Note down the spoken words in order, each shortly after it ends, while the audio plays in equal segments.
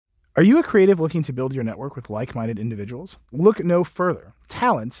Are you a creative looking to build your network with like-minded individuals? Look no further.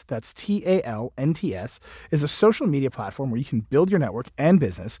 Talents, that's Talnts, is a social media platform where you can build your network and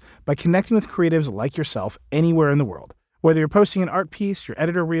business by connecting with creatives like yourself anywhere in the world. Whether you're posting an art piece, your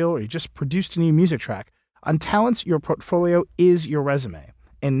editor reel, or you just produced a new music track, on Talents, your portfolio is your resume.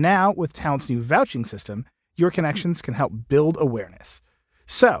 And now, with Talents' new vouching system, your connections can help build awareness.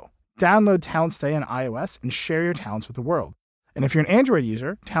 So, download Talents today on iOS and share your talents with the world. And if you're an Android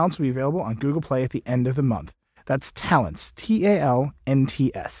user, Talents will be available on Google Play at the end of the month. That's Talents,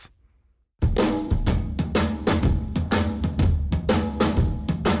 Talnts.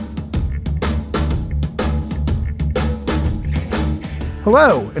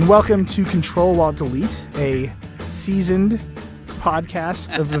 Hello, and welcome to Control-Alt-Delete, a seasoned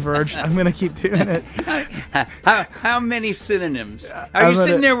podcast of The Verge. I'm going to keep doing it. How many synonyms? Are you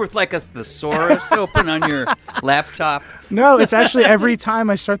sitting there with like a thesaurus open on your laptop? No, it's actually every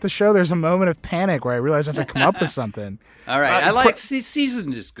time I start the show, there's a moment of panic where I realize I have to come up with something. All right. I like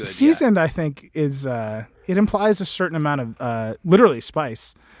seasoned is good. Seasoned, yeah. I think, is it implies a certain amount of literally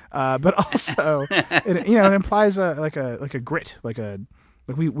spice, but also it implies like a grit, like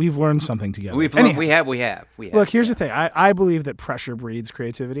we've learned something together. We have. Look, here's the thing. I believe that pressure breeds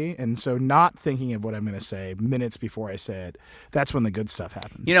creativity, and so not thinking of what I'm going to say minutes before I say it, that's when the good stuff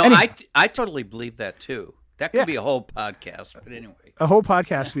happens. I totally believe that too. That could be a whole podcast, but anyway. A whole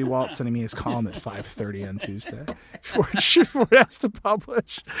podcast would be Walt sending me his column at 5:30 on Tuesday before it has to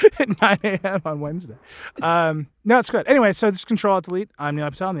publish at 9 a.m. on Wednesday. No, it's good. Anyway, so this is Control-Alt-Delete. I'm Neil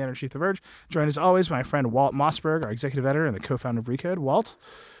Patel. I'm the editor-in-chief of The Verge. Joined as always by my friend Walt Mossberg, our executive editor and the co-founder of Recode. Walt,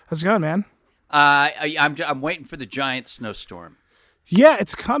 how's it going, man? I'm waiting for the giant snowstorm. Yeah,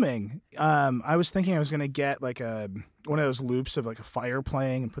 it's coming. I was thinking I was going to get like one of those loops of like a fire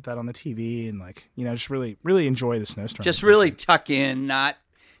playing and put that on the TV and just really, really enjoy the snowstorm. Just really tuck in, not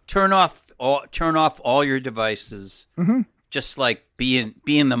turn off all your devices. Mm-hmm. Just like be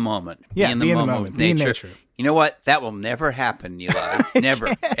in the moment. Yeah, be in the moment with nature. You know what? That will never happen, Eli.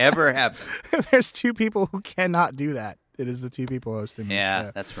 Never, ever happen. There's two people who cannot do that. It is the two people hosting the show.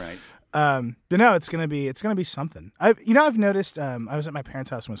 Yeah, that's right. But no, it's gonna be something. I've noticed. I was at my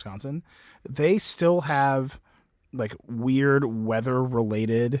parents' house in Wisconsin. They still have like weird weather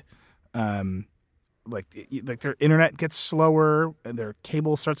related, like their internet gets slower and their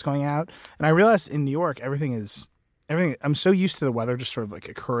cable starts going out. And I realized in New York, everything. I'm so used to the weather just sort of like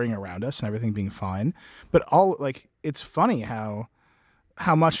occurring around us and everything being fine. But it's funny how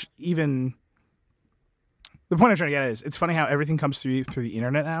much even. The point I'm trying to get at is it's funny how everything comes through the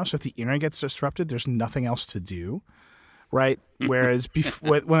internet now. So if the internet gets disrupted, there's nothing else to do, right? Whereas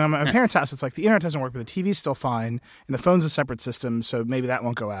when I'm at my parents' house, it's like the internet doesn't work, but the TV's still fine, and the phone's a separate system, so maybe that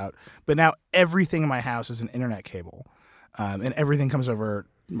won't go out. But now everything in my house is an internet cable, and everything comes over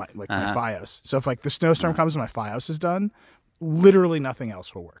my FiOS. So if like the snowstorm comes and my FiOS is done, literally nothing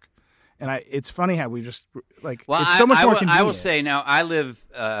else will work. And it's funny how we just it's so much more convenient. I will say now I live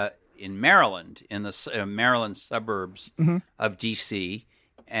in Maryland, in the Maryland suburbs of D.C.,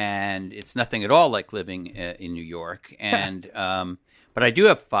 and it's nothing at all like living in New York. And but I do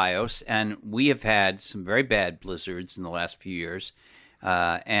have FiOS, and we have had some very bad blizzards in the last few years,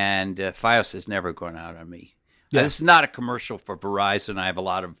 and FiOS has never gone out on me. Yeah. This is not a commercial for Verizon. I have a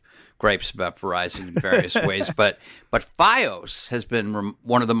lot of gripes about Verizon in various ways, but FiOS has been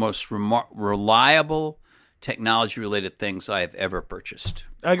one of the most reliable technology-related things I have ever purchased.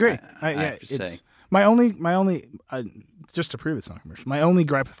 I agree. I have to say. My only just to prove it's not commercial, my only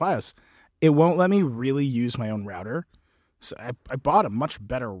gripe with FiOS, it won't let me really use my own router. So I bought a much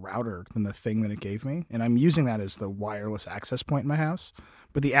better router than the thing that it gave me, and I'm using that as the wireless access point in my house.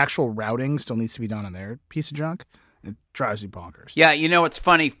 But the actual routing still needs to be done on their piece of junk. It drives me bonkers. Yeah, it's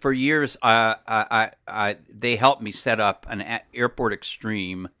funny. For years, they helped me set up an Airport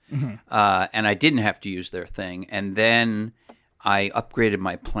Extreme, and I didn't have to use their thing. And then I upgraded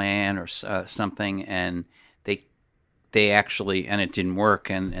my plan or something, and they actually, and it didn't work,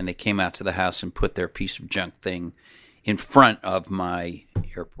 and they came out to the house and put their piece of junk thing in front of my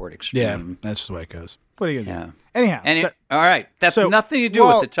Airport Extreme. Yeah, that's the way it goes. What are you going to do? Anyhow. All right. That's nothing to do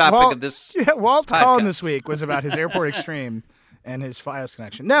with the topic of this Walt's podcast. column this week was about his Airport Extreme and his FiOS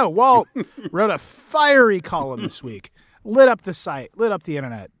connection. No, Walt wrote a fiery column this week, lit up the site, lit up the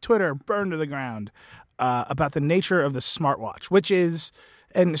internet, Twitter burned to the ground, about the nature of the smartwatch, which is,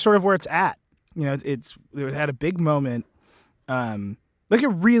 and sort of where it's at. It had a big moment, like a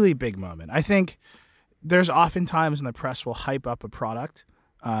really big moment. I think there's oftentimes when the press will hype up a product,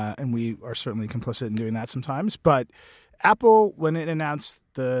 and we are certainly complicit in doing that sometimes. But Apple, when it announced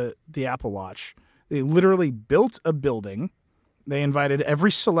the Apple Watch, they literally built a building They invited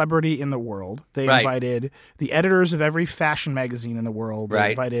every celebrity in the world. They Right. invited the editors of every fashion magazine in the world. They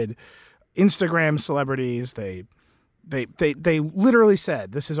Right. invited Instagram celebrities. They literally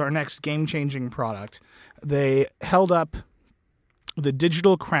said, this is our next game-changing product. They held up the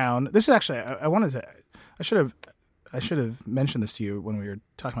digital crown. This is actually, I should have mentioned this to you when we were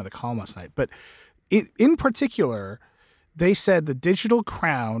talking about the column last night. But in particular, they said the digital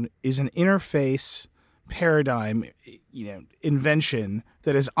crown is an interface paradigm, invention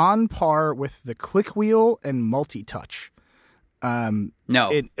that is on par with the click wheel and multi-touch. No.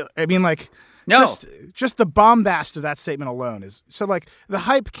 No. Just the bombast of that statement alone is so. Like, the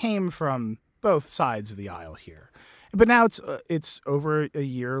hype came from both sides of the aisle here, but now it's over a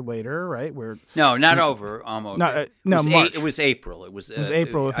year later, right? No, not over. Almost. March. It was April. It was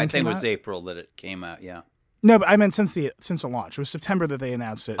April. I think it was April that it came out. Yeah. No, but I meant since the launch. It was September that they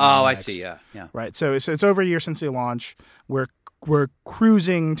announced it. Oh, I see. Yeah. Right. So it's over a year since the launch. We're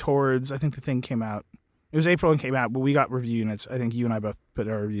cruising towards. I think the thing came out. It was April and came out, but we got review units. I think you and I both put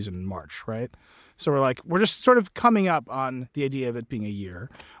our reviews in March, right? So we're just sort of coming up on the idea of it being a year.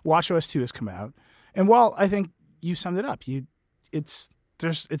 WatchOS 2 has come out, and while I think you summed it up, it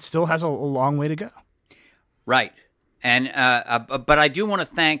still has a long way to go. Right, and but I do want to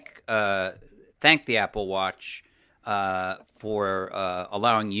thank the Apple Watch for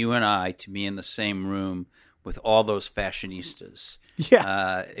allowing you and I to be in the same room with all those fashionistas.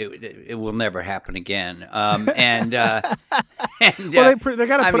 Yeah, it will never happen again. Well, they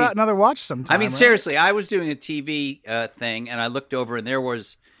got to put out another watch sometime. I mean, right? seriously, I was doing a TV thing, and I looked over, and there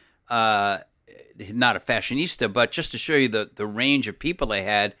was not a fashionista, but just to show you the range of people they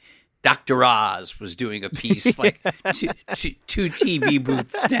had. Dr. Oz was doing a piece like two TV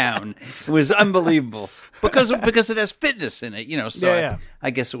booths down. It was unbelievable because it has fitness in it, So yeah. I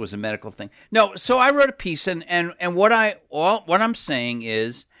guess it was a medical thing. No, so I wrote a piece, and what I'm saying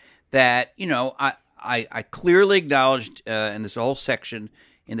is that I clearly acknowledged, and there's a whole section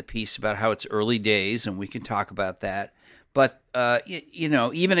in the piece about how it's early days, and we can talk about that. But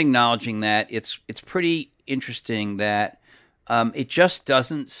even acknowledging that, it's pretty interesting that. It just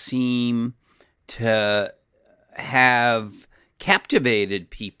doesn't seem to have captivated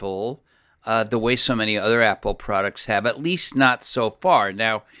people the way so many other Apple products have, at least not so far.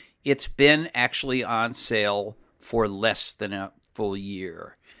 Now, it's been actually on sale for less than a full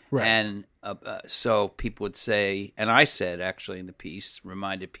year. Right. And so people would say, and I said actually in the piece,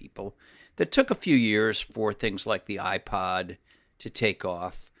 reminded people that it took a few years for things like the iPod to take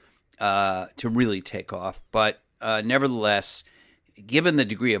off, to really take off. But nevertheless, given the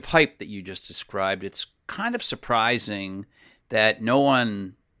degree of hype that you just described, it's kind of surprising that no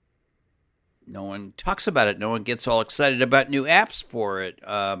one talks about it. No one gets all excited about new apps for it.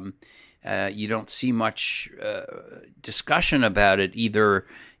 You don't see much discussion about it either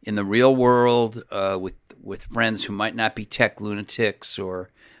in the real world with friends who might not be tech lunatics or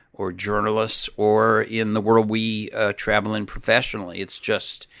journalists, or in the world we travel in professionally. It's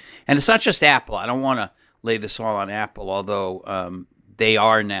not just Apple. I don't want to lay this all on Apple, although they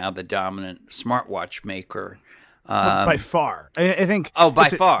are now the dominant smartwatch maker. By far. I think. Oh, by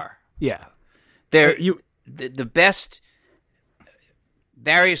far. Yeah. They're the best.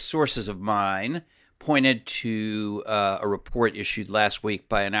 Various sources of mine pointed to a report issued last week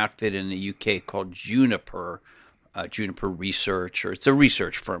by an outfit in the UK called Juniper Research, or it's a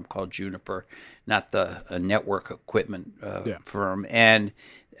research firm called Juniper, not the network equipment firm. And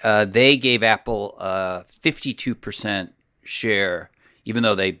they gave Apple 52% share, even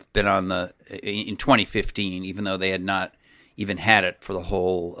though they've been in 2015, even though they had not even had it for the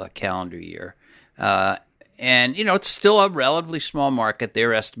whole calendar year. And, it's still a relatively small market.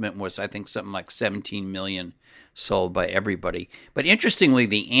 Their estimate was, I think, something like 17 million sold by everybody. But interestingly,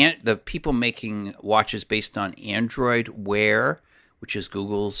 the people making watches based on Android Wear, which is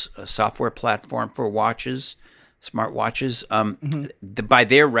Google's software platform for watches, smartwatches, by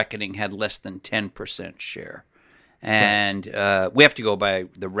their reckoning, had less than 10% share. And we have to go by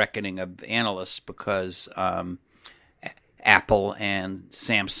the reckoning of analysts because Apple and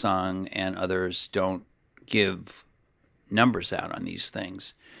Samsung and others don't give numbers out on these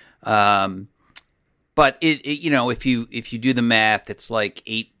things. But if you do the math, it's like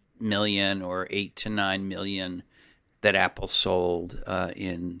 8 million or 8 to 9 million that Apple sold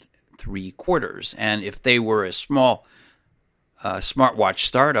in 3 quarters. And if they were a small smartwatch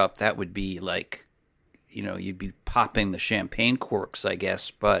startup, that would be like, you'd be popping the champagne corks, I guess.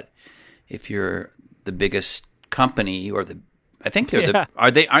 But if you're the biggest company or the I think they're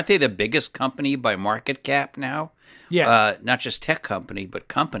aren't they the biggest company by market cap now? Yeah. Not just tech company, but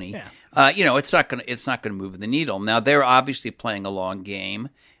company. Yeah. It's not gonna move the needle. Now they're obviously playing a long game,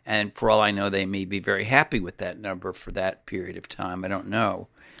 and for all I know, they may be very happy with that number for that period of time. I don't know.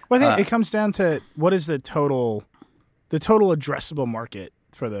 Well, I think it comes down to what is the total addressable market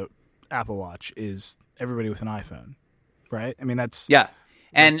for the Apple Watch is everybody with an iPhone, right? I mean, that's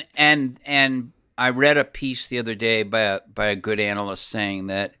and I read a piece the other day by a good analyst saying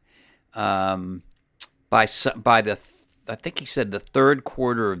that by the I think he said the third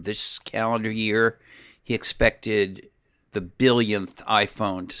quarter of this calendar year, he expected the billionth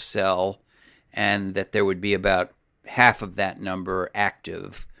iPhone to sell, and that there would be about half of that number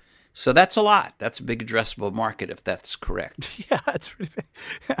active. So that's a lot. That's a big addressable market if that's correct. Yeah, it's pretty big.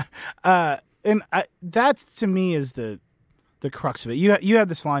 That to me is the crux of it. You had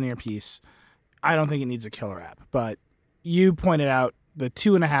this line in your piece. I don't think it needs a killer app, but you pointed out the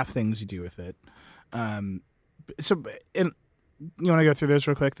 2.5 things you do with it. So, you want to go through those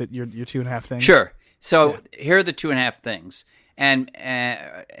real quick? That your 2.5 things. Sure. So here are the 2.5 things, and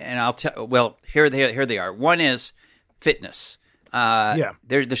I'll tell. Well, here they are. One is fitness.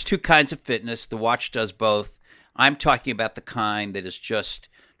 There's two kinds of fitness. The watch does both. I'm talking about the kind that is just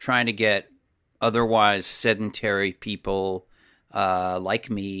trying to get otherwise sedentary people like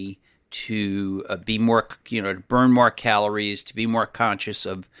me to be more, to burn more calories, to be more conscious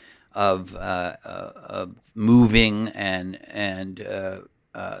of moving and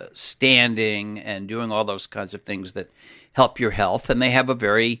standing and doing all those kinds of things that help your health. And they have a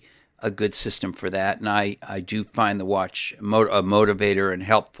good system for that. And I do find the watch a motivator and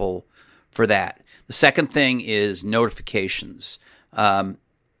helpful for that. The second thing is notifications.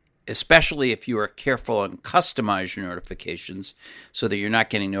 Especially if you are careful and customize your notifications so that you're not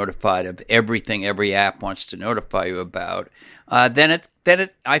getting notified of everything every app wants to notify you about, then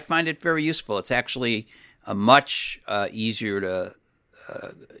I find it very useful. It's actually much easier to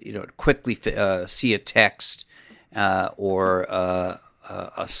quickly see a text or a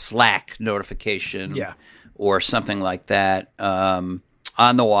Slack notification or something like that on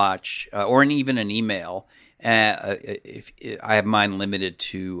the watch or even an email. If I have mine limited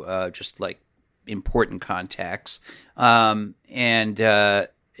to just like important contacts, and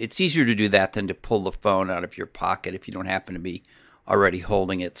it's easier to do that than to pull the phone out of your pocket if you don't happen to be already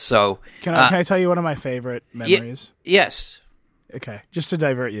holding it. So, can I tell you one of my favorite memories? Yes. Okay, just to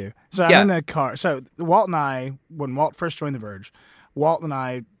divert you. So I'm in the car. So Walt and I, when Walt first joined The Verge, Walt and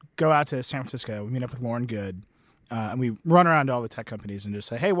I go out to San Francisco. We meet up with Lauren Good, and we run around to all the tech companies and just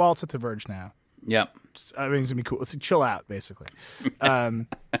say, "Hey, Walt's at The Verge now." Yep. I mean, it's going to be cool. Let's chill out, basically. And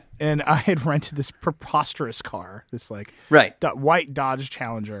I had rented this preposterous car, this like white Dodge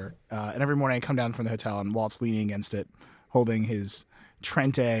Challenger. And every morning I come down from the hotel and Walt's leaning against it, holding his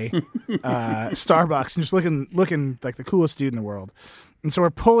Trente Starbucks and just looking like the coolest dude in the world. And so we're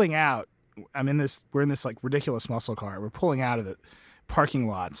pulling out. We're in this like ridiculous muscle car. We're pulling out of the parking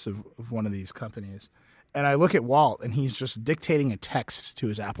lots of one of these companies. And I look at Walt and he's just dictating a text to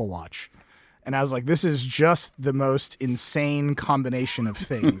his Apple Watch. And I was like, this is just the most insane combination of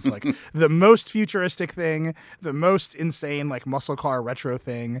things. Like the most futuristic thing, the most insane like muscle car retro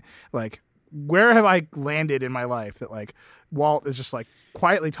thing. Like, where have I landed in my life that like Walt is just like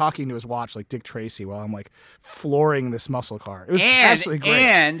quietly talking to his watch like Dick Tracy while I'm like flooring this muscle car. It was absolutely great.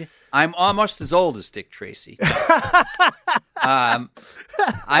 And I'm almost as old as Dick Tracy.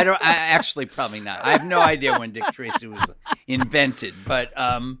 Actually probably not. I have no idea when Dick Tracy was invented, but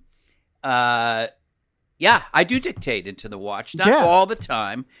I do dictate into the watch. Not all the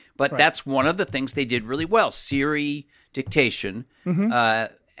time, but that's one of the things they did really well. Siri dictation,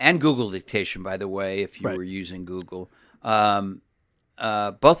 and Google dictation, by the way, if you were using Google.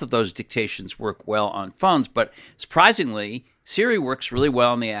 Both of those dictations work well on phones, but surprisingly, Siri works really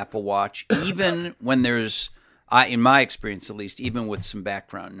well on the Apple Watch, even when there's, in my experience at least, even with some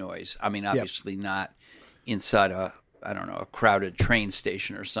background noise. I mean, obviously not inside a crowded train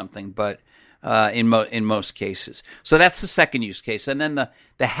station or something, but in most cases. So that's the second use case. And then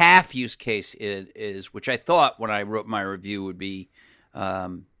the half use case is which I thought when I wrote my review would be, I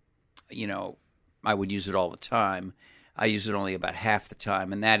would use it all the time. I use it only about half the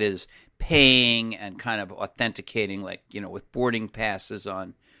time, and that is paying and kind of authenticating, like, with boarding passes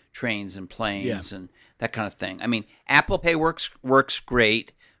on trains and planes and that kind of thing. I mean, Apple Pay works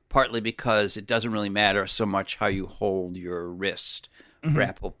great, partly because it doesn't really matter so much how you hold your wrist for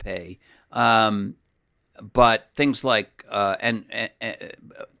Apple Pay. But things like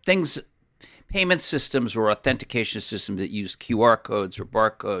payment systems or authentication systems that use QR codes or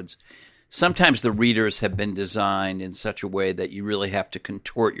barcodes sometimes the readers have been designed in such a way that you really have to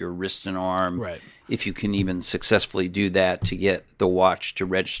contort your wrist and arm, Right. if you can even successfully do that, to get the watch to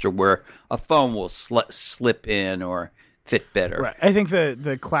register, where a phone will slip in or fit better. Right. I think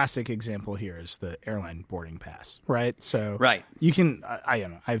the classic example here is the airline boarding pass, right? So Right. you can I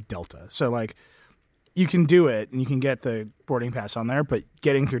don't know, I have Delta. So like you can do it and you can get the boarding pass on there, but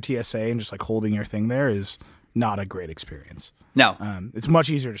getting through TSA and just like holding your thing there is not a great experience. No. It's much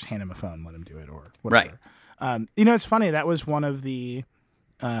easier to just hand him a phone, let him do it or whatever. Right. It's funny, that was one of the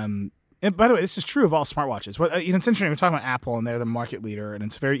and by the way, this is true of all smartwatches. Well, it's interesting. We're talking about Apple, and they're the market leader, and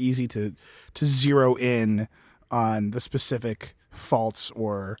it's very easy to zero in on the specific faults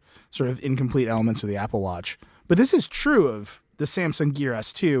or sort of incomplete elements of the Apple Watch. But this is true of the Samsung Gear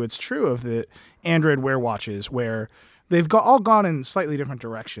S2. It's true of the Android Wear watches, where they've all gone in slightly different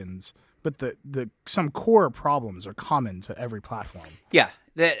directions, but the some core problems are common to every platform. Yeah,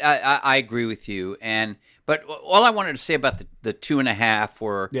 I agree with you. But all I wanted to say about the 2.5,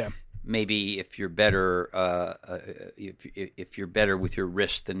 or maybe if you're better, if you're better with your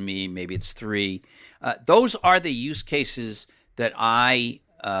wrist than me, maybe it's 3. Those are the use cases that I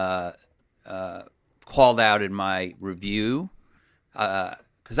called out in my review,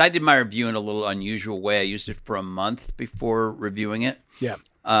 because I did my review in a little unusual way. I used it for a month before reviewing it. Yeah.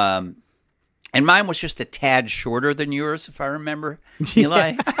 And mine was just a tad shorter than yours, if I remember,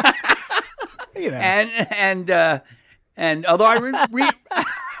 Eli. And although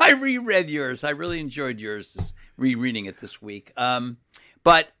I reread yours, I really enjoyed yours, rereading it this week. So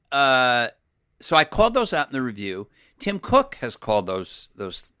I called those out in the review. Tim Cook has called those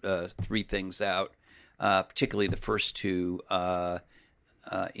 3 things out, particularly the first 2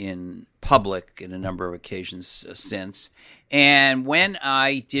 in public in a number of occasions since. And when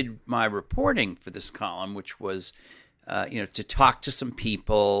I did my reporting for this column, which was, to talk to some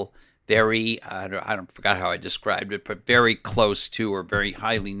people, very, I forgot how I described it, but very close to or very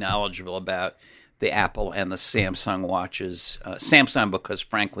highly knowledgeable about the Apple and the Samsung watches. Samsung, because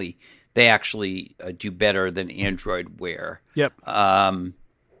frankly, they actually do better than Android Wear. Yep.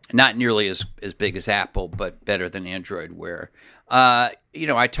 Not nearly as big as Apple, but better than Android Wear.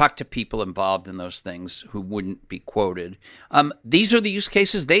 I talked to people involved in those things who wouldn't be quoted. These are the use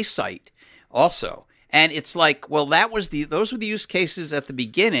cases they cite also. And it's like, well, those were the use cases at the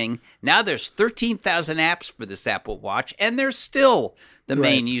beginning. Now there's 13,000 apps for this Apple Watch, and they're still the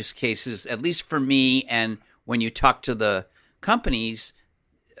main use cases, at least for me. And when you talk to the companies,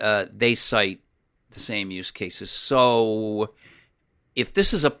 they cite the same use cases. So if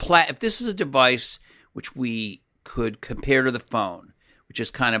this is a device which we could compare to the phone, which is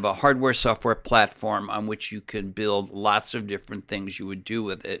kind of a hardware software platform on which you can build lots of different things you would do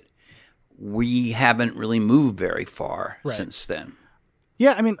with it, we haven't really moved very far since then.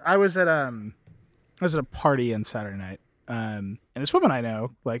 Yeah, I mean, I was at a party on Saturday night, and this woman I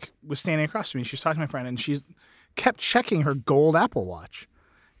know was standing across from me. She was talking to my friend, and she kept checking her gold Apple Watch,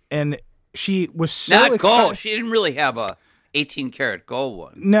 and she was so not excited. Gold. She didn't really have a 18-karat gold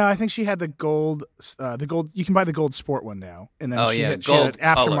one. No, I think she had the gold. The gold. You can buy the gold sport one now, and then she had gold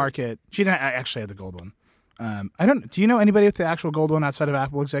aftermarket. color. She didn't actually have the gold one. I don't. Do you know anybody with the actual gold one outside of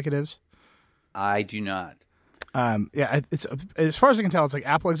Apple executives? I do not. It's as far as I can tell, it's like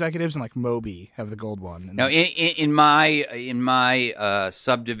Apple executives and like Moby have the gold one. Now, in my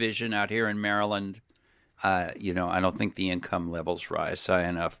subdivision out here in Maryland, I don't think the income levels rise high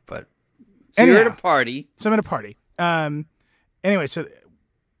enough. But you're at a party. So I'm at a party. Anyway, so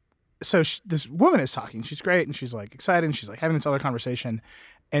this woman is talking. She's great, and she's like excited, and she's like having this other conversation,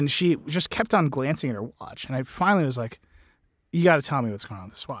 and she just kept on glancing at her watch. And I finally was like, you got to tell me what's going on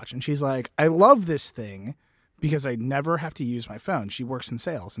with this watch. And she's like, I love this thing because I never have to use my phone. She works in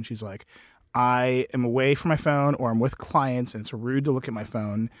sales, and she's like, I am away from my phone or I'm with clients, and it's rude to look at my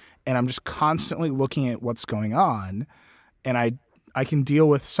phone, and I'm just constantly looking at what's going on, and I can deal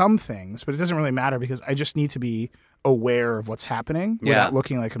with some things, but it doesn't really matter because I just need to be aware of what's happening without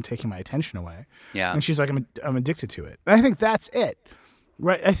looking like I'm taking my attention away. Yeah. And she's like, I'm addicted to it. And I think that's it.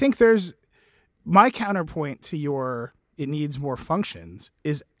 Right. I think there's my counterpoint to your it needs more functions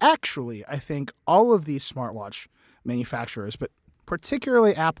is actually, I think all of these smartwatch manufacturers, but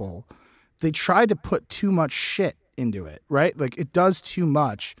particularly Apple, they tried to put too much shit into it, right? Like it does too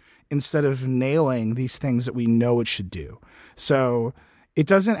much instead of nailing these things that we know it should do. So it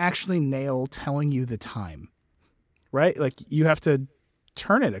doesn't actually nail telling you the time, right? Like you have to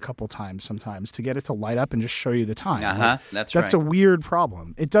turn it a couple times sometimes to get it to light up and just show you the time. Like, that's right. a weird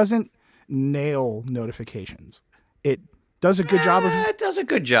problem. It doesn't nail notifications. It does a good job of it does a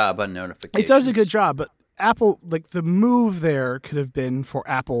good job on notifications. It does a good job, but Apple, like the move there could have been for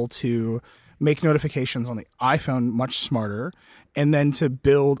Apple to make notifications on the iPhone much smarter, and then to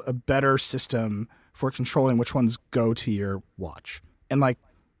build a better system for controlling which ones go to your watch. And like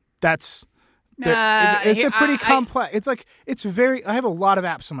that's it's a pretty complex. It's like it's very. I have a lot of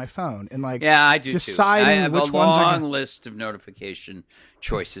apps on my phone, and like I do deciding too. I have which a ones long are list of notification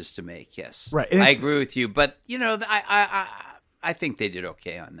choices to make. Yes, right. And I agree with you, but I think they did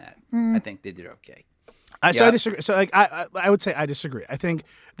okay on that. I think they did okay. So I disagree. So like I would say I disagree. I think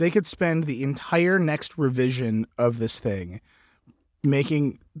they could spend the entire next revision of this thing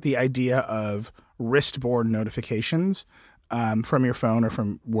making the idea of wrist-borne notifications from your phone or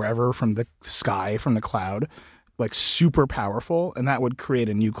from wherever, from the sky, from the cloud, like super powerful, and that would create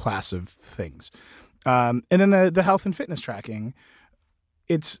a new class of things. And then the health and fitness tracking,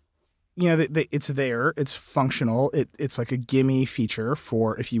 it's it's there, it's functional, it's like a gimme feature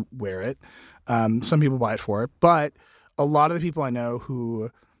for if you wear it. Some people buy it for it, but a lot of the people I know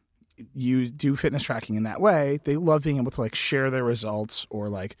who do fitness tracking in that way, they love being able to like share their results or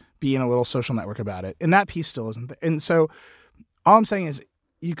like be in a little social network about it. And that piece still isn't there. And so all I'm saying is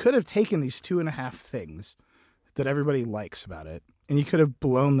you could have taken these 2.5 things that everybody likes about it, and you could have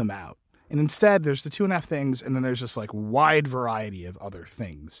blown them out. And instead there's the 2.5 things, and then there's this like wide variety of other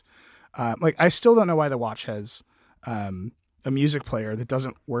things. Like I still don't know why the watch has a music player that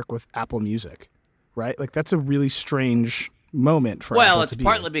doesn't work with Apple Music, right? Like that's a really strange moment for Apple it's to be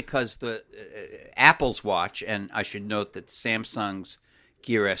partly in. because the Apple's watch, and I should note that Samsung's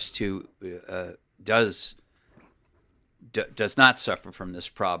Gear S2 does not suffer from this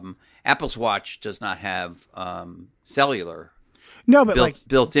problem. Apple's watch does not have cellular. No, but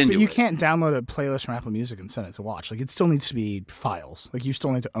built into but you it. can't download a playlist from Apple Music and send it to watch. Like it still needs to be files. Like you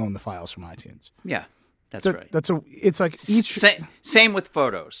still need to own the files from iTunes. Yeah, that's right. It's like each same with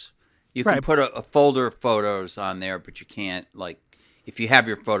photos. You can Right. put a folder of photos on there, but you can't, like, if you have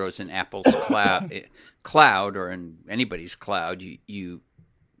your photos in Apple's cloud or in anybody's cloud, you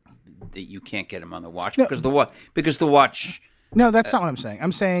can't get them on the watch because the watch. No, that's not what I'm saying.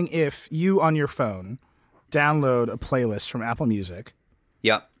 I'm saying if you on your phone download a playlist from Apple Music,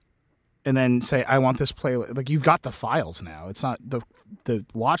 Yep. and then say I want this playlist, like you've got the files now. It's not the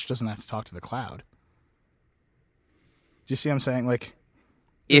watch doesn't have to talk to the cloud. Do you see what I'm saying? Like.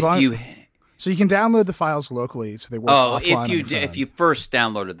 So you can download the files locally, so they work offline on the phone. If you first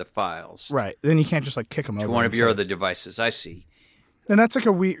downloaded the files, right? Then you can't just like kick them over to one of your other devices. I see. And that's like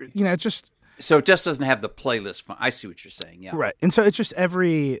a weird, it's just so it just doesn't have the playlist. I see what you're saying. Yeah, right. And so it's just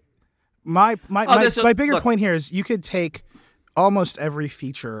every my bigger point here is you could take almost every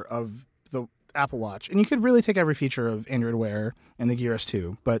feature of the Apple Watch, and you could really take every feature of Android Wear and the Gear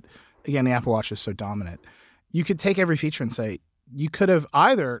S2. But again, the Apple Watch is so dominant. You could take every feature and say. You could have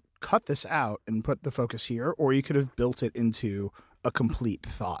either cut this out and put the focus here, or you could have built it into a complete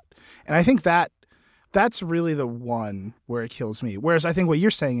thought. And I think that's really the one where it kills me. Whereas I think what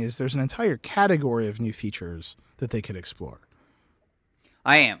you're saying is there's an entire category of new features that they could explore.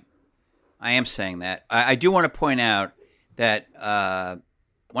 I am saying that. I do want to point out that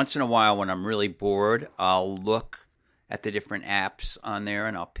once in a while when I'm really bored, I'll look at the different apps on there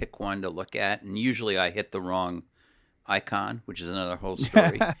and I'll pick one to look at. And usually I hit the wrong icon, which is another whole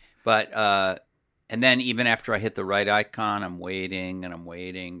story. But and then even after I hit the right icon, I'm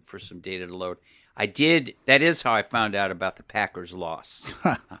waiting for some data to load. That is how I found out about the Packers loss.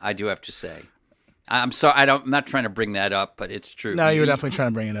 I do have to say. I'm sorry, I'm not trying to bring that up, but it's true. No, you were definitely trying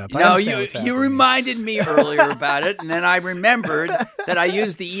to bring it up. No, you reminded me earlier about it, and then I remembered that I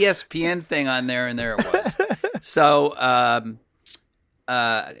used the ESPN thing on there, and there it was. So,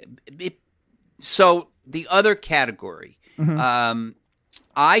 so the other category,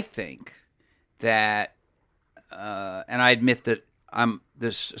 I think that, and I admit that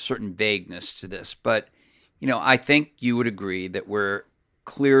there's a certain vagueness to this, but I think you would agree that we're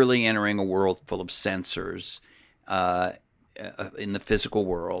clearly entering a world full of sensors in the physical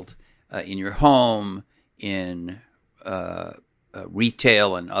world, in your home, in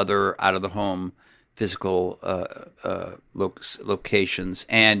retail and other out-of-the-home physical locations,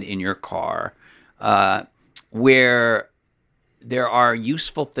 and in your car, where there are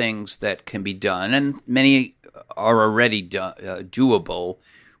useful things that can be done, and many are already doable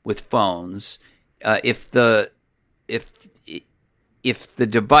with phones. If the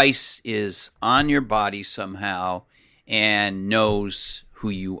device is on your body somehow and knows who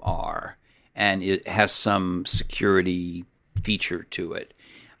you are, and it has some security feature to it.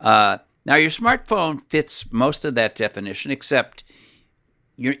 Now, your smartphone fits most of that definition, except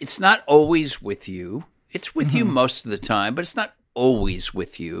it's not always with you. It's with you most of the time, but it's not always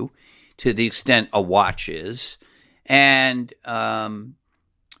with you. to the extent a watch is. And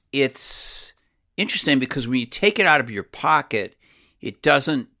it's interesting because when you take it out of your pocket, it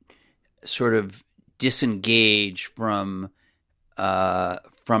doesn't sort of disengage from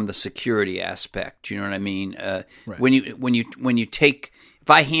the security aspect. You know what I mean? Right. When you take, if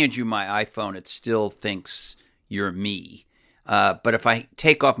I hand you my iPhone, it still thinks you're me. But if I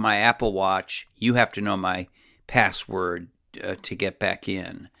take off my Apple Watch, you have to know my password to get back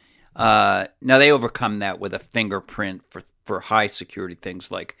in. Now they overcome that with a fingerprint for high security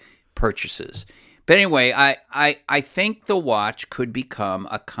things like purchases. But anyway, I think the watch could become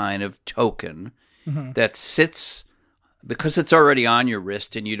a kind of token that sits, because it's already on your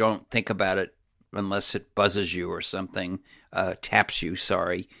wrist and you don't think about it unless it buzzes you or something, taps you,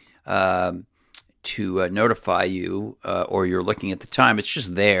 to notify you, or you're looking at the time. It's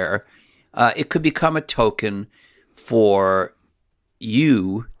just there. It could become a token for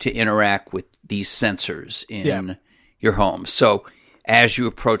you to interact with these sensors in your home. So as you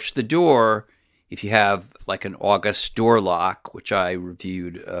approach the door, if you have like an August door lock, which I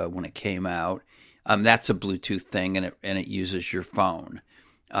reviewed when it came out, that's a Bluetooth thing, and it uses your phone.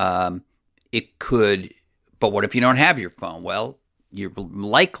 It could, but what if you don't have your phone? Well, you're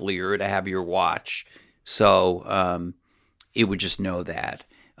likelier to have your watch, so it would just know that.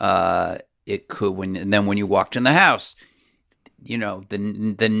 It could, and then when you walked in the house, you know,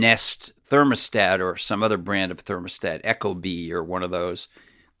 the Nest thermostat or some other brand of thermostat, Ecobee or one of those,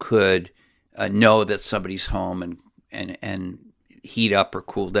 could know that somebody's home and heat up or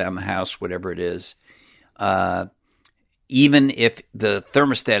cool down the house, whatever it is. Even if the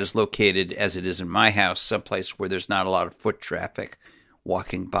thermostat is located, as it is in my house, someplace where there's not a lot of foot traffic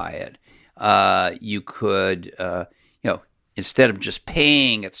walking by it, you could, instead of just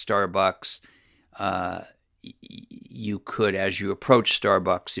paying at Starbucks, you could, as you approach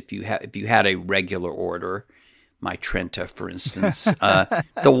Starbucks, if you had a regular order, my Trenta, for instance, the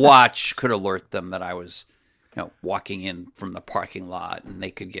watch could alert them that I was, walking in from the parking lot, and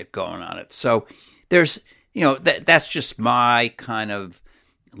they could get going on it. So there's, that's just my kind of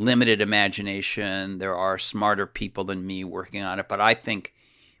limited imagination. There are smarter people than me working on it, but I think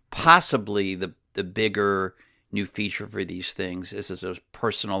possibly the bigger new feature for these things is a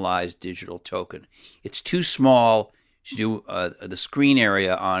personalized digital token. It's too small to do. The screen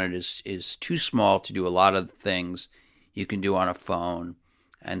area on it is too small to do a lot of the things you can do on a phone,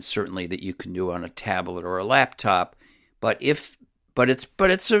 and certainly that you can do on a tablet or a laptop. But it's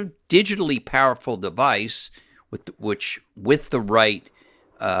a digitally powerful device with the right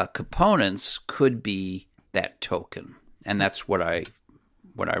components could be that token, and that's what I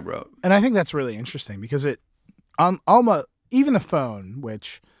wrote. And I think that's really interesting because it almost, even the phone,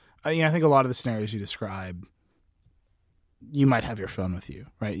 which I think a lot of the scenarios you describe, you might have your phone with you,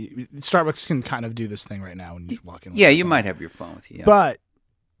 right? Starbucks can kind of do this thing right now when you walk in. Yeah, you might have your phone with you. Yeah. But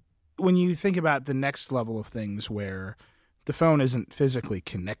when you think about the next level of things where the phone isn't physically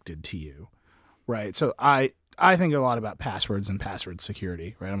connected to you, right? So I think a lot about passwords and password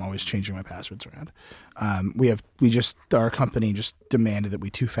security, right? I'm always changing my passwords around. Our company just demanded that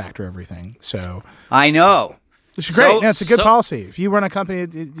we two-factor everything. So I know. Which is great. It's a good policy. If you run a company,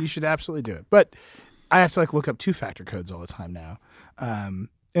 you should absolutely do it. But I have to look up two-factor codes all the time now. And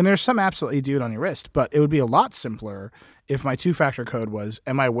there's some apps that let you do it on your wrist, but it would be a lot simpler if my two-factor code was,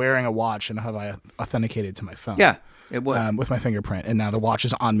 am I wearing a watch and have I authenticated to my phone? Yeah, it would. With my fingerprint. And now the watch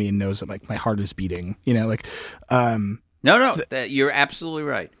is on me and knows that my heart is beating. No, you're absolutely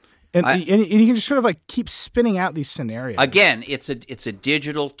right. And you can just sort of keep spinning out these scenarios. Again, it's a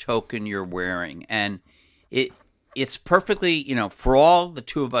digital token you're wearing, and it's perfectly, for all the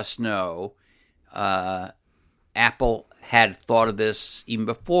two of us know, Apple had thought of this even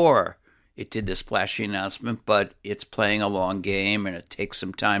before it did this flashy announcement, but it's playing a long game, and it takes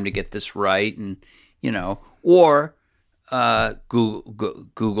some time to get this right, and or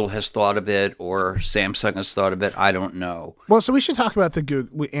Google has thought of it, or Samsung has thought of it. I don't know. Well, so we should talk about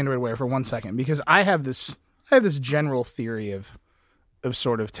the Android Wear for 1 second, because I have this general theory of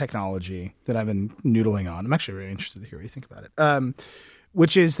sort of technology that I've been noodling on. I'm actually really interested to hear what you think about it.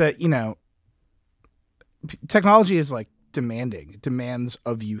 Which is that, technology is demanding. It demands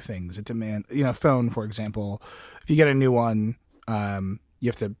of you things. It demands, phone, for example, if you get a new one, you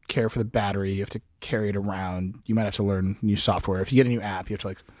have to care for the battery. You have to carry it around. You might have to learn new software. If you get a new app, you have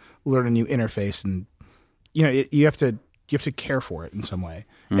to learn a new interface, and you have to care for it in some way.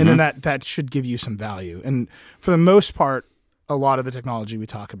 Mm-hmm. And then that should give you some value. And for the most part, a lot of the technology we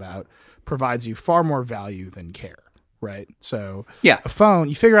talk about provides you far more value than care, right? So yeah, a phone,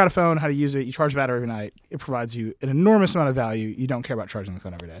 you figure out a phone, how to use it, you charge the battery every night, it provides you an enormous amount of value. You don't care about charging the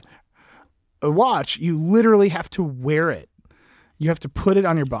phone every day. a watch, you literally have to wear it. You have to put it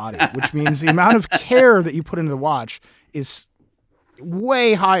on your body, which means the amount of care that you put into the watch is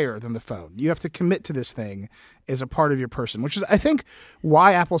way higher than the phone. You have to commit to this thing as a part of your person, which is, I think,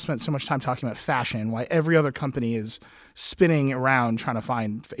 why Apple spent so much time talking about fashion, why every other company is spinning around trying to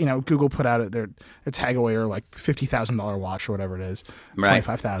find, Google put out their tag away or like $50,000 watch or whatever it is, right.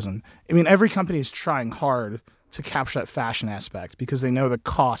 $25,000. I mean, every company is trying hard to capture that fashion aspect because they know the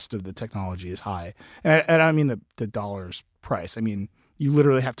cost of the technology is high. And I don't mean the dollar's price. I mean, you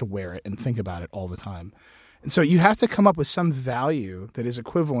literally have to wear it and think about it all the time. And so you have to come up with some value that is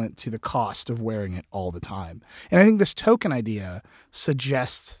equivalent to the cost of wearing it all the time. And I think this token idea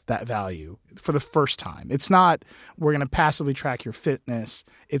suggests that value for the first time. It's not, we're going to passively track your fitness.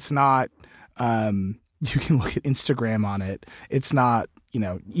 It's not, you can look at Instagram on it. It's not,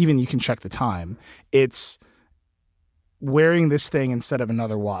 even you can check the time. It's wearing this thing instead of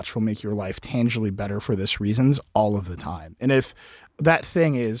another watch will make your life tangibly better for this reasons all of the time. And if that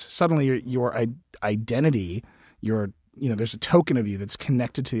thing is suddenly your identity, there's a token of you that's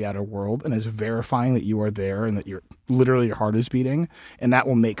connected to the outer world and is verifying that you are there and that your heart is beating, and that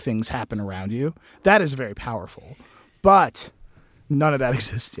will make things happen around you. That is very powerful. But none of that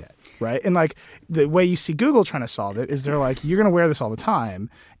exists yet, right? And like the way you see Google trying to solve it is they're like, you're going to wear this all the time,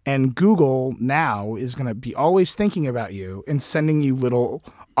 and Google now is going to be always thinking about you and sending you little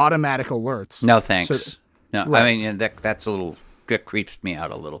automatic alerts. No thanks. No, right. I mean that creeps me out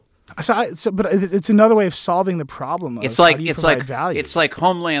a little. But it's another way of solving the problem. Of value. It's like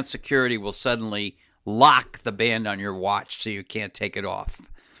Homeland Security will suddenly lock the band on your watch so you can't take it off,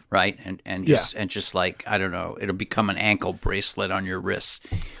 right? And just like, I don't know, it'll become an ankle bracelet on your wrist.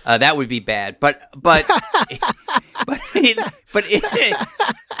 That would be bad. But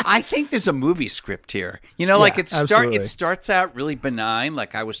I think there's a movie script here. It starts out really benign,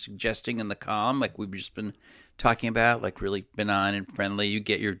 like I was suggesting in the column, like we've just been talking about, like really benign and friendly. You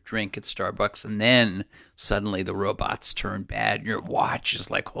get your drink at Starbucks, and then suddenly the robots turn bad, and your watch is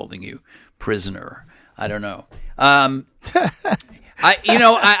like holding you prisoner. I don't know. I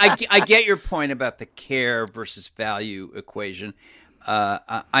get your point about the care versus value equation.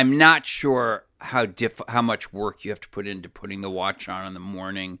 I'm not sure how much work you have to put into putting the watch on in the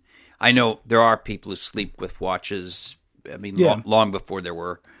morning. I know there are people who sleep with watches. I mean, long before there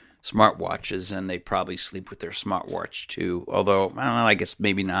were smartwatches, and they probably sleep with their smartwatch too. Although, I guess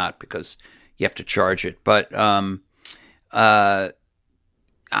maybe not because you have to charge it. But I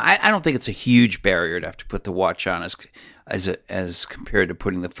don't think it's a huge barrier to have to put the watch on as compared to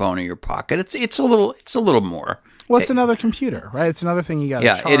putting the phone in your pocket. It's a little more. Well, it's another computer, right? It's another thing you got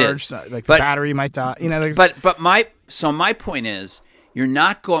to charge. It is. Like the battery might die. But my point is, you're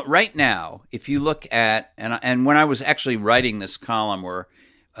not going right now. If you look at and when I was actually writing this column, where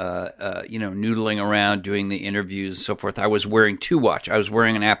noodling around doing the interviews and so forth, I was wearing two watches. I was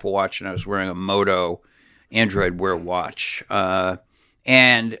wearing an Apple Watch and I was wearing a Moto Android Wear watch.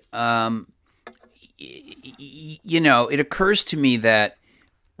 It occurs to me that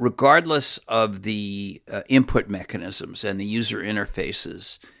regardless of the input mechanisms and the user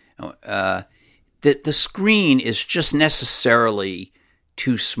interfaces, the screen is just necessarily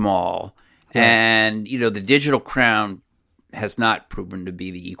too small. Yeah. And, the Digital Crown has not proven to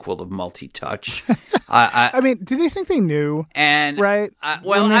be the equal of multi-touch. I mean, do they think they knew? And right?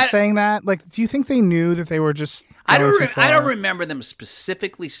 When they're saying that, like, do you think they knew that they were just? I don't remember them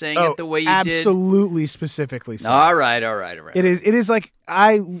specifically saying it the way you did. Absolutely, specifically saying. All right. It is like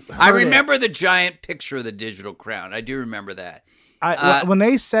I remember the giant picture of the Digital Crown. I do remember that. When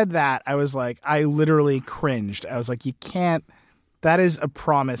they said that, I was like, I literally cringed. I was like, you can't. That is a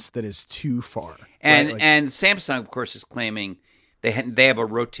promise that is too far. And right? and Samsung, of course, is claiming they have a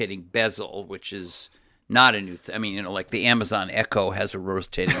rotating bezel, which is not a new thing. I mean, like the Amazon Echo has a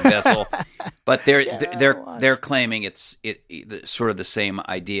rotating bezel, but they're claiming it's sort of the same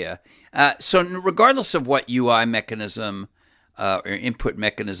idea. So regardless of what UI mechanism or input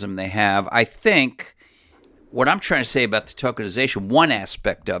mechanism they have, I think what I'm trying to say about the tokenization, one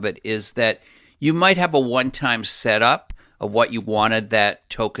aspect of it is that you might have a one-time setup of what you wanted that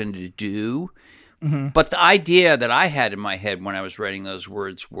token to do. Mm-hmm. But the idea that I had in my head when I was writing those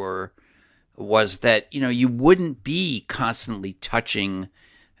words was that, you wouldn't be constantly touching,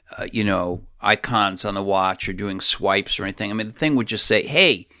 icons on the watch or doing swipes or anything. I mean, the thing would just say,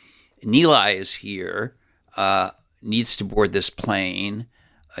 hey, Nilay is here, needs to board this plane.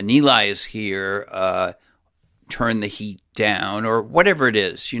 Nilay is here, turn the heat down or whatever it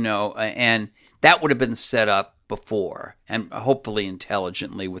is, and that would have been set up before, and hopefully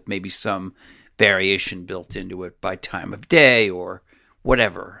intelligently with maybe some variation built into it by time of day or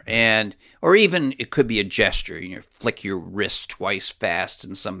whatever, or even it could be a gesture. You flick your wrist twice fast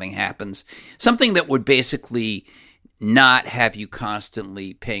and something happens. Something that would basically not have you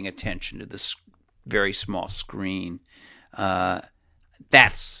constantly paying attention to this very small screen.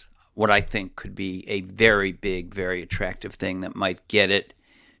 That's what I think could be a very big, very attractive thing that might get it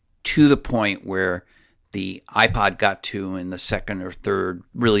to the point where the iPod got to in the second or third,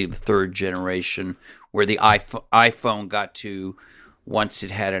 really the third generation, where the iPhone got to once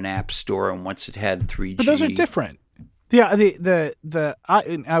it had an app store and once it had 3G. But those are different. Yeah,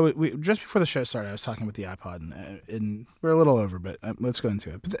 just before the show started, I was talking with the iPod, and we're a little over, but let's go into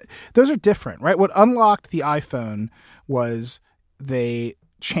it. But those are different, right? What unlocked the iPhone was they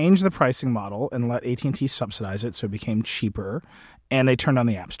changed the pricing model and let AT&T subsidize it, so it became cheaper, and they turned on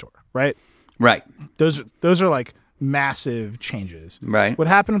the App Store, right? Right. Those are like massive changes. Right. What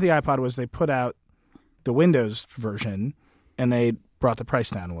happened with the iPod was they put out the Windows version, and they brought the price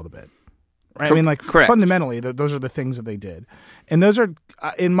down a little bit. Right? I mean, like, correct. Fundamentally, those are the things that they did. And those are,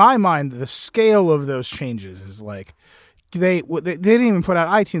 in my mind, the scale of those changes is like, they didn't even put out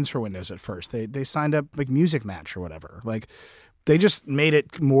iTunes for Windows at first. They signed up like Music Match or whatever. Like, they just made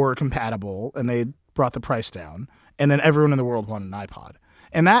it more compatible, and they brought the price down. And then everyone in the world wanted an iPod.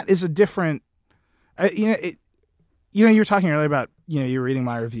 And that is a different, you were talking earlier about, you were reading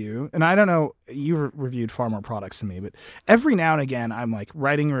my review, and I don't know, you reviewed far more products than me, but every now and again, I'm like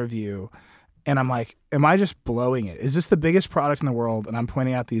writing a review, and I'm like, am I just blowing it? Is this the biggest product in the world? And I'm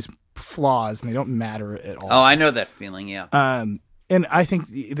pointing out these flaws, and they don't matter at all. Oh, I know that feeling, yeah. And I think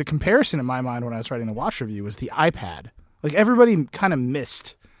the comparison in my mind when I was writing the watch review was the iPad. Like, everybody kind of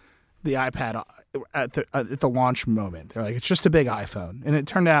missed the iPad at the launch moment. They're like, it's just a big iPhone. And it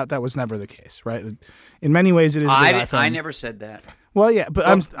turned out that was never the case, right? In many ways, it is a big iPhone. I never said that. Well, yeah, but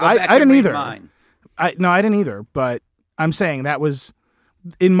I didn't either. I didn't either, but I'm saying that was,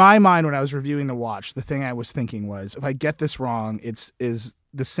 in my mind when I was reviewing the watch, the thing I was thinking was, if I get this wrong, is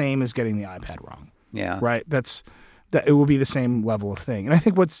the same as getting the iPad wrong. Yeah. Right? That it will be the same level of thing. And I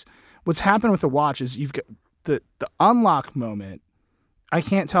think what's happened with the watch is you've got the unlock moment. I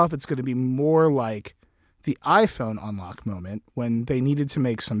can't tell if it's going to be more like the iPhone unlock moment when they needed to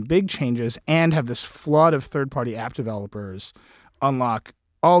make some big changes and have this flood of third-party app developers unlock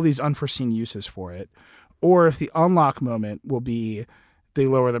all these unforeseen uses for it, or if the unlock moment will be they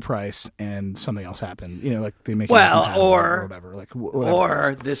lower the price and something else happened. Like they make or whatever. Like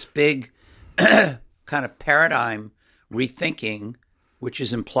or this big kind of paradigm rethinking, which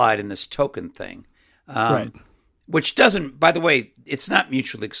is implied in this token thing. Right. Which doesn't, by the way, it's not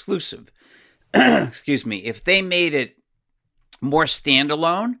mutually exclusive. Excuse me. If they made it more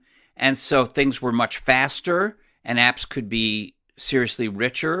standalone, and so things were much faster, and apps could be seriously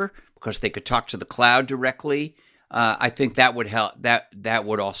richer because they could talk to the cloud directly, I think that would help. That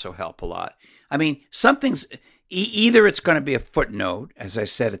would also help a lot. I mean, something's either it's going to be a footnote, as I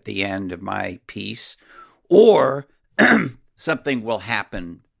said at the end of my piece, or something will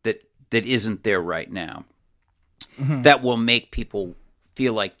happen that isn't there right now. Mm-hmm. That will make people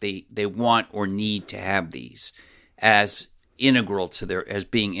feel like they want or need to have these as being integral to their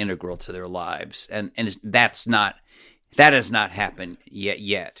lives, and that has not happened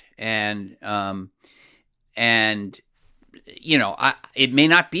yet. And it may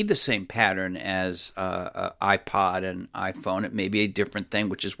not be the same pattern as iPod and iPhone. It may be a different thing,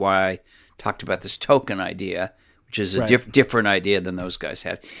 which is why I talked about this token idea, which is a different idea than those guys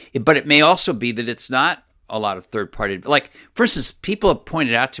had. But it may also be that it's not a lot of third-party. Like, for instance, people have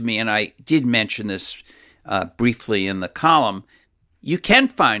pointed out to me, and I did mention this briefly in the column, you can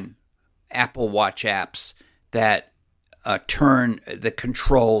find Apple Watch apps that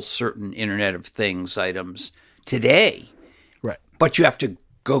control certain Internet of Things items today. Right. But you have to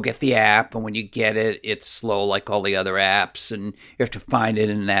go get the app, and when you get it, it's slow like all the other apps, and you have to find it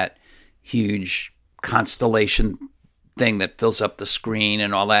in that huge constellation thing that fills up the screen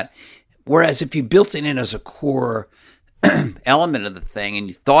and all that. Whereas if you built it in as a core element of the thing, and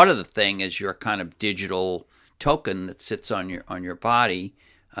you thought of the thing as your kind of digital token that sits on your body,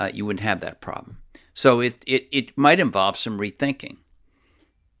 you wouldn't have that problem. So it might involve some rethinking.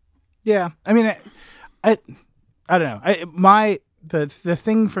 Yeah, I mean, I don't know. The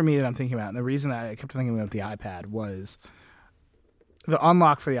thing for me that I'm thinking about, and the reason I kept thinking about the iPad was the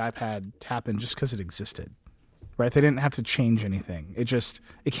unlock for the iPad happened just because it existed. Right? They didn't have to change anything. It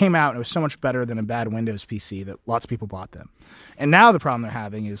came out and it was so much better than a bad Windows PC that lots of people bought them. And now the problem they're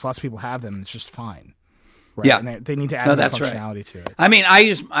having is lots of people have them and it's just fine. Right? Yeah. And they need to add more functionality to it. I mean, I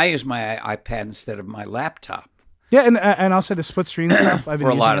use my iPad instead of my laptop. Yeah, and also the split screen stuff. I've been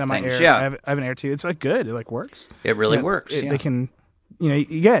for a using lot it of on my things, Air. yeah. I have an Air 2. It's like good. It like works. It really works. They can,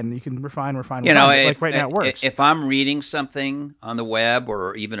 again, you can refine, You know, like right now it works. If I'm reading something on the web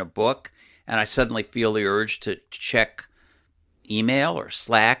or even a book, and I suddenly feel the urge to check email or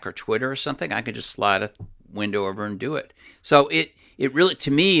Slack or Twitter or something, I can just slide a window over and do it. So it really,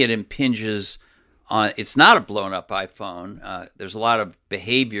 to me, it impinges on. It's not a blown up iPhone. There's a lot of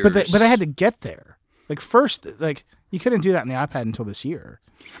behaviors, but they had to get there. Like first, like you couldn't do that in the iPad until this year.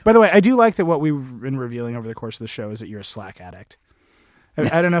 By the way, I do like that what we've been revealing over the course of the show is that you're a Slack addict.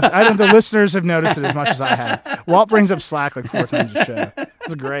 I don't know if the listeners have noticed it as much as I have. Walt brings up Slack like 4 times a show.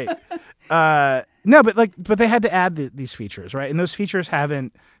 It's great. No, but they had to add these features, right? And those features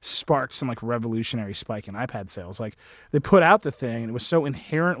haven't sparked some like revolutionary spike in iPad sales. Like they put out the thing and it was so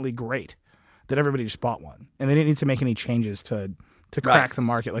inherently great that everybody just bought one, and they didn't need to make any changes to crack the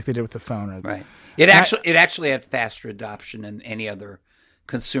market like they did with the phone. Right. It actually had faster adoption than any other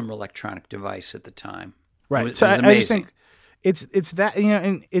consumer electronic device at the time. Right. It was I amazing. just think it's that,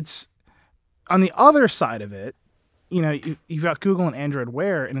 and it's on the other side of it. You've got Google and Android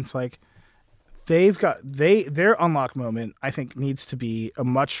Wear, and it's like their unlock moment, I think, needs to be a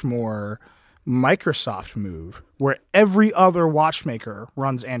much more Microsoft move where every other watchmaker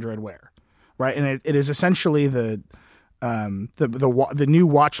runs Android Wear, right? And it is essentially the new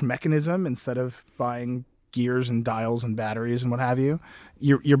watch mechanism. Instead of buying gears and dials and batteries and what have you,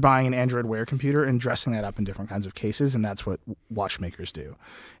 you're buying an Android Wear computer and dressing that up in different kinds of cases, and that's what watchmakers do.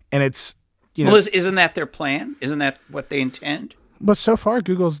 And it's isn't that their plan? Isn't that what they intend? But so far,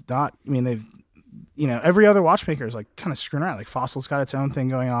 Google's not. I mean, they've every other watchmaker is like kind of screwing around. Like Fossil's got its own thing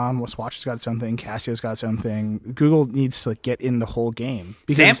going on. Swatch's got its own thing. Casio's got its own thing. Google needs to get in the whole game.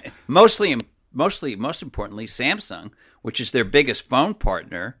 Because most importantly, Samsung, which is their biggest phone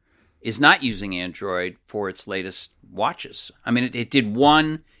partner, is not using Android for its latest watches. I mean, it did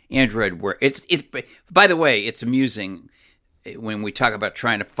one Android Wear. By the way, it's amusing when we talk about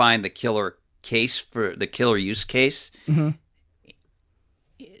trying to find the killer case for the killer use case. Mm-hmm.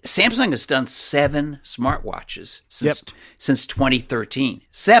 Samsung has done 7 smartwatches since 2013.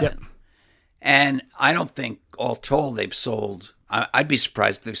 7. Yep. And I don't think all told they've sold. I'd be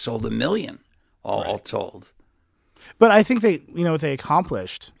surprised if they sold 1 million all told. But I think what they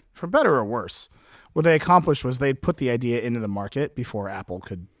accomplished, for better or worse, what they accomplished was they put the idea into the market before Apple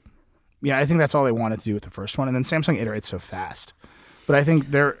could. Yeah, I think that's all they wanted to do with the first one. And then Samsung iterates so fast. But I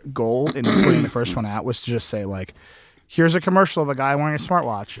think their goal in putting the first one out was to just say, like, here's a commercial of a guy wearing a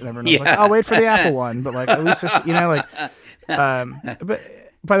smartwatch. And everyone's like, I'll wait for the Apple one. But, like, at least there's, but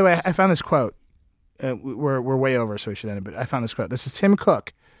by the way, I found this quote. We're way over, so we should end it. But I found this quote. This is Tim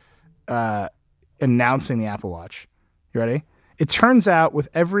Cook announcing the Apple Watch. You ready? It turns out with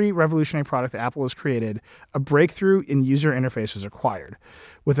every revolutionary product that Apple has created, a breakthrough in user interface is required.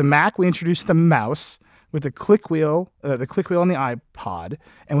 With the Mac, we introduced the mouse. With the click wheel on the iPod,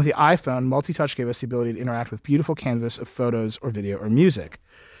 and with the iPhone, multi-touch gave us the ability to interact with beautiful canvas of photos or video or music.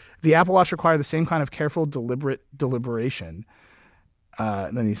 The Apple Watch required the same kind of careful, deliberate deliberation.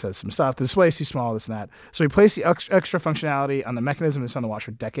 And then he says some stuff. The display is too small, this and that. So he placed the extra functionality on the mechanism that's on the watch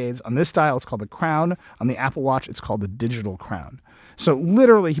for decades. On this style, it's called the crown. On the Apple Watch, it's called the digital crown. So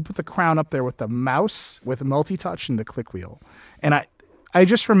literally, he put the crown up there with the mouse, with multi-touch, and the click wheel. And I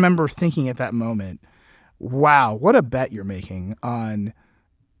just remember thinking at that moment, wow, what a bet you're making on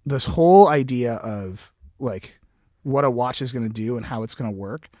this whole idea of like what a watch is going to do and how it's going to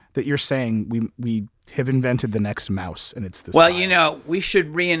work, that you're saying we have invented the next mouse and it's this. Well, style. We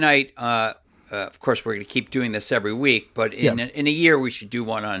should reunite. Of course, we're going to keep doing this every week, but in a year we should do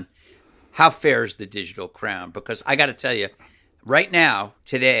one on how fares the digital crown, because I got to tell you, right now,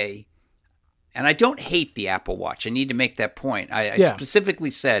 today, and I don't hate the Apple Watch. I need to make that point. I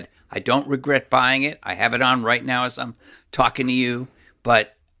specifically said I don't regret buying it. I have it on right now as I'm talking to you,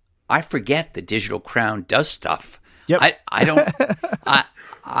 but I forget the digital crown does stuff. Yep. I don't.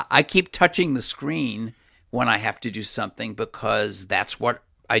 I keep touching the screen when I have to do something because that's what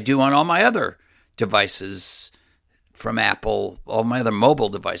I do on all my other devices from Apple, all my other mobile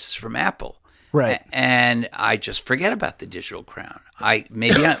devices from Apple. Right. And I just forget about the digital crown.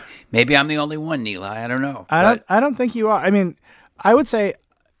 Maybe I'm the only one, Neil. I don't know. I don't think you are. I mean, I would say,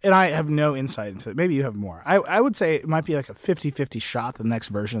 and I have no insight into it. Maybe you have more. I would say it might be like a 50-50 shot that the next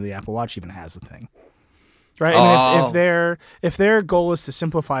version of the Apple Watch even has the thing. Right? I mean, if their goal is to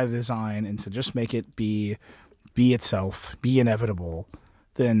simplify the design and to just make it be itself, be inevitable,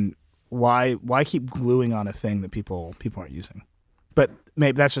 then why keep gluing on a thing that people aren't using? But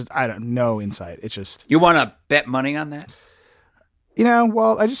maybe that's just, I don't know, insight. It's just... You want to bet money on that?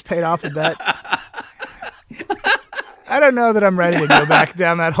 Well, I just paid off a bet. I don't know that I'm ready to go back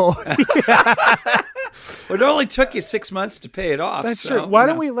down that hole. Well, it only took you 6 months to pay it off. That's so, true. Why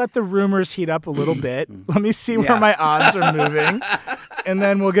don't we let the rumors heat up a little bit? Let me see where my odds are moving, and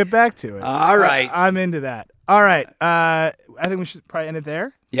then we'll get back to it. All right. I'm into that. All right. I think we should probably end it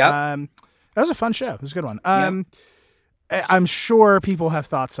there. Yeah. That was a fun show. It was a good one. I'm sure people have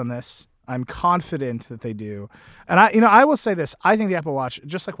thoughts on this. I'm confident that they do. And I will say this. I think the Apple Watch,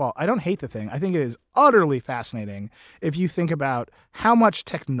 just like Walt, I don't hate the thing. I think it is utterly fascinating if you think about how much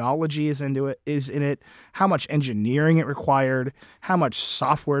technology is in it, how much engineering it required, how much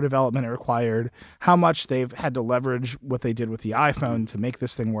software development it required, how much they've had to leverage what they did with the iPhone to make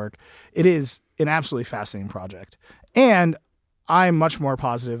this thing work. It is an absolutely fascinating project. And I'm much more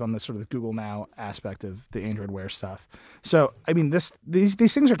positive on the sort of Google Now aspect of the Android Wear stuff. So, I mean, these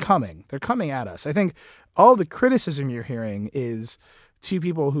things are coming. They're coming at us. I think all the criticism you're hearing is two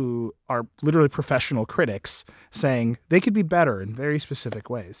people who are literally professional critics saying they could be better in very specific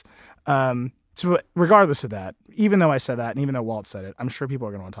ways. So regardless of that, even though I said that, and even though Walt said it, I'm sure people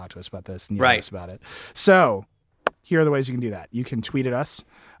are going to want to talk to us about this and yell at us about it. So here are the ways you can do that. You can tweet at us.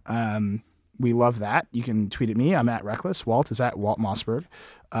 We love that. You can tweet at me. I'm at Reckless. Walt is at Walt Mossberg.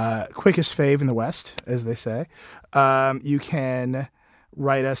 Quickest fave in the West, as they say. You can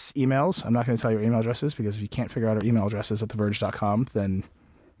write us emails. I'm not going to tell you our email addresses because if you can't figure out our email addresses at theverge.com, then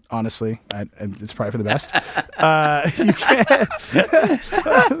honestly, it's probably for the best. You can,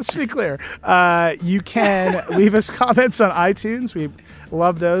 let's be clear. You can leave us comments on iTunes. We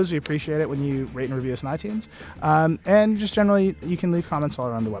love those. We appreciate it when you rate and review us on iTunes. And just generally, you can leave comments all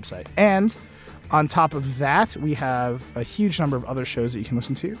around the website. And on top of that, we have a huge number of other shows that you can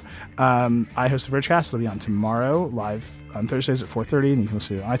listen to. I host the Vergecast. It'll be on tomorrow, live on Thursdays at 4:30, and you can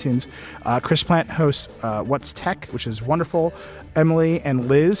listen to it on iTunes. Chris Plant hosts What's Tech, which is wonderful. Emily and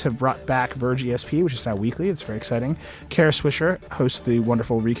Liz have brought back Verge ESP, which is now weekly. It's very exciting. Kara Swisher hosts the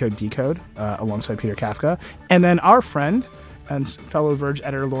wonderful Recode Decode alongside Peter Kafka. And then our friend and fellow Verge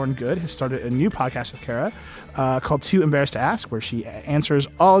editor Lauren Good has started a new podcast with Kara called Too Embarrassed to Ask, where she answers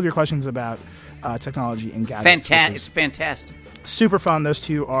all of your questions about technology and gadgets. It's fantastic. Super fun. Those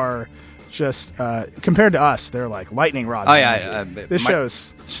two are just, compared to us, they're like lightning rods. Oh, yeah. This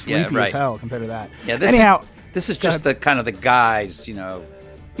show's sleepy as hell compared to that. Yeah, this is just the kind of the guys,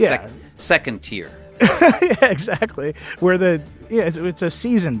 second tier. Yeah, exactly. It's a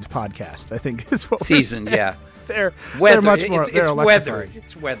seasoned podcast, I think is what seasoned, we're saying. Yeah. They're much more. It's weathered.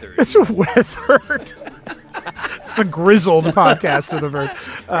 It's weathered. It's weathered. It's a grizzled podcast of the Verge.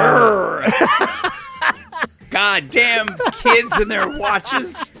 Goddamn kids and their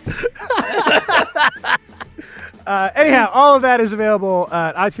watches. Anyhow, all of that is available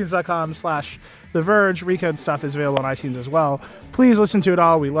at iTunes.com/The Verge. Recode stuff is available on iTunes as well. Please listen to it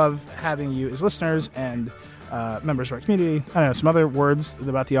all. We love having you as listeners and members of our community. I don't know, some other words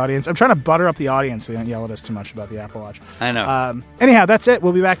about the audience. I'm trying to butter up the audience so they don't yell at us too much about the Apple Watch. I know. Anyhow, that's it.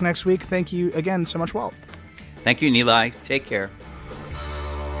 We'll be back next week. Thank you again so much, Walt. Thank you, Nilay. Take care.